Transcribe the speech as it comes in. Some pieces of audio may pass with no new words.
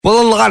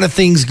Well, a lot of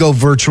things go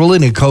virtual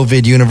in a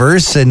COVID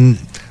universe, and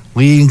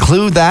we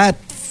include that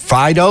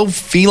Fido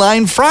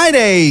Feline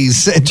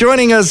Fridays.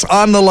 Joining us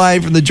on the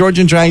line from the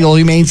Georgian Triangle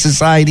Humane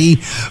Society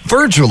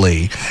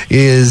virtually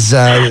is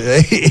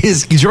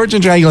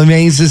Georgian Triangle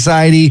Humane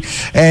Society.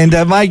 And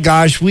my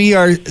gosh, we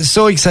are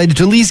so excited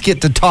to at least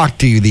get to talk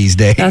to you these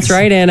days. That's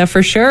right, Anna,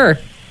 for sure.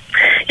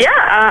 Yeah,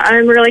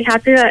 I'm really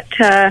happy that,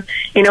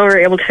 we're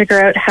able to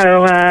figure out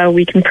how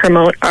we can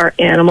promote our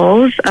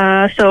animals.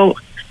 So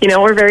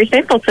we're very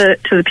thankful to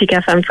the Peak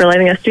FM for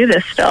letting us do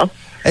this still.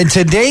 And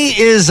today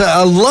is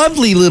a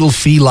lovely little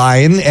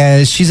feline.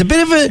 She's a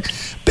bit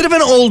of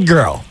an old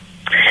girl.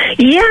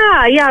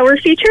 Yeah, we're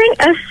featuring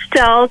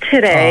Estelle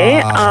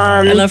today.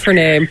 I love her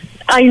name.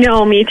 I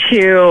know, me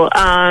too.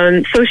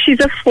 So she's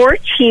a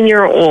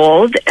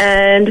 14-year-old,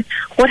 and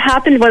what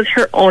happened was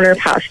her owner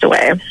passed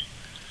away.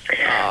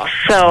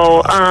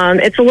 So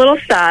it's a little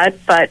sad,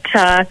 but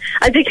as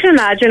you can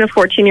imagine, a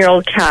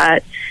 14-year-old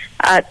cat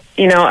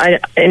in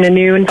a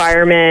new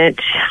environment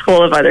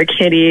full of other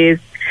kitties,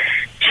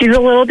 she's a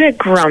little bit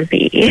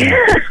grumpy.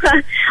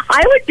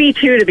 I would be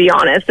too, to be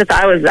honest, if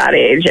I was that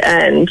age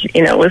and,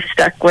 was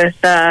stuck with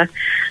a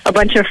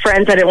bunch of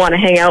friends I didn't want to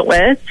hang out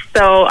with.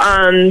 So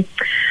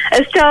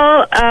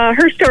Estelle,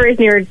 her story is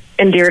near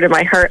and dear to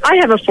my heart. I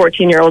have a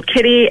 14-year-old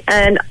kitty,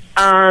 and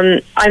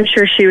I'm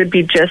sure she would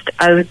be just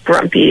as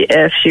grumpy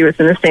if she was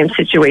in the same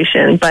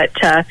situation. But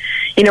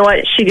you know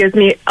what? She gives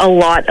me a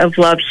lot of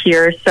love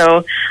here.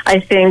 So I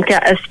think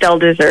Estelle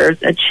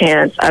deserves a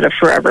chance at a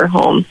forever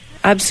home.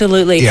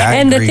 Absolutely. Yeah, I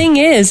and agree. The thing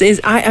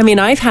is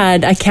I've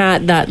had a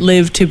cat that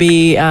lived to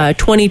be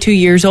 22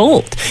 years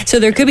old. So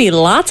there could be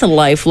lots of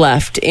life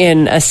left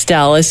in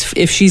Estelle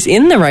if she's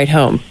in the right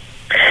home.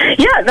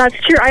 Yeah, that's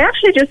true. I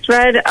actually just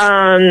read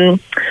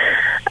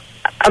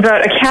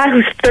about a cat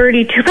who's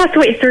 32, passed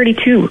away at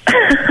 32.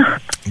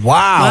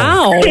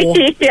 Wow.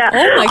 Yeah.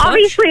 Oh my gosh.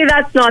 Obviously,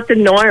 that's not the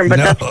norm, but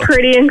that's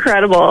pretty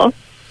incredible.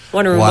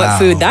 Wondering what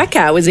food that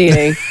cat was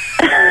eating.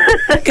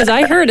 Because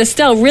I heard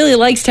Estelle really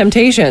likes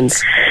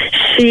Temptations.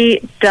 She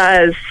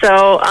does.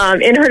 So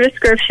in her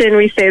description,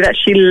 we say that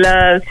she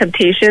loves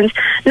Temptations.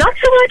 Not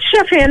so much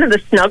a fan of the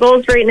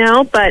Snuggles right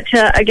now, but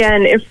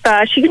again, if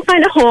she can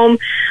find a home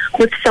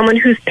with someone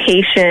who's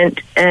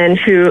patient and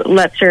who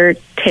lets her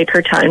take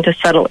her time to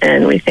settle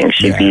in, we think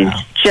she'd be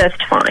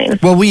just fine.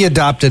 Well, we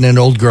adopted an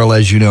old girl,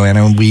 as you know,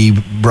 Anna, and we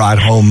brought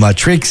home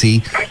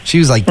Trixie. She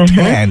was like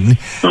 10,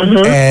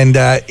 and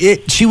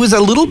she was a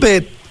little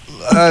bit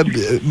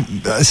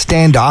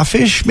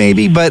standoffish,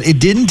 maybe, but it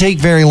didn't take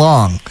very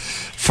long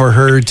for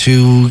her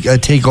to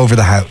take over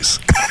the house.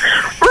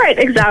 Right,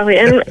 exactly.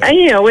 And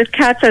with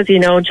cats, as you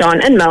know,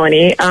 John and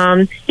Melanie,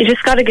 you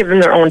just got to give them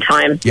their own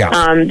time.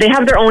 Yeah. They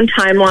have their own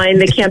timeline.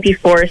 They can't be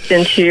forced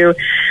into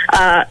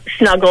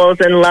snuggles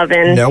and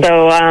loving. Nope.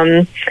 So,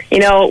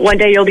 one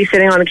day you'll be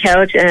sitting on the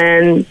couch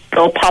and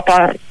they'll pop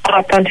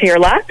onto your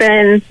lap,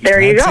 and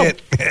there you go.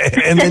 It.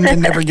 And then they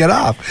never get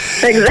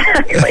off.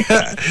 Exactly.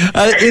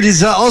 It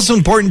is also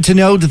important to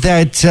note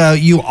that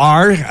you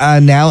are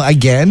now,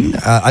 again,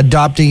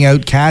 adopting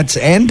out cats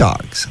and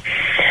dogs.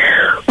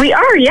 We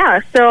are,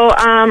 yeah. So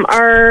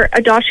our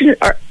adoption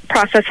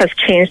process has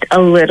changed a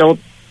little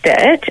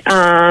bit.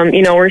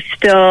 We're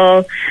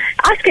still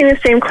asking the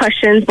same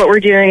questions, but we're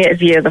doing it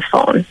via the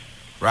phone.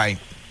 Right.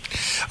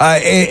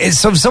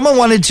 So if someone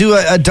wanted to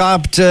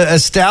adopt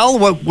Estelle,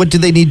 what do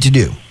they need to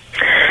do?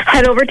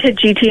 Head over to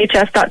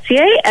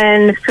GTHS.ca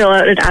and fill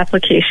out an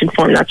application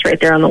form. That's right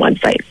there on the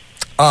website.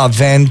 Oh,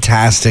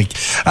 fantastic.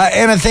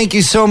 Anna, thank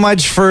you so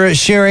much for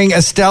sharing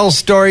Estelle's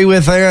story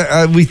with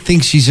her. We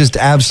think she's just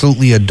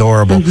absolutely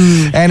adorable.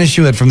 Anna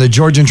Schuett from the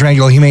Georgian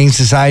Triangle Humane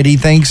Society,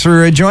 thanks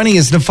for joining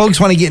us. And if folks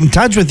want to get in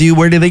touch with you,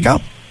 where do they go?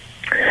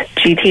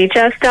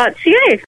 GTHS.ca.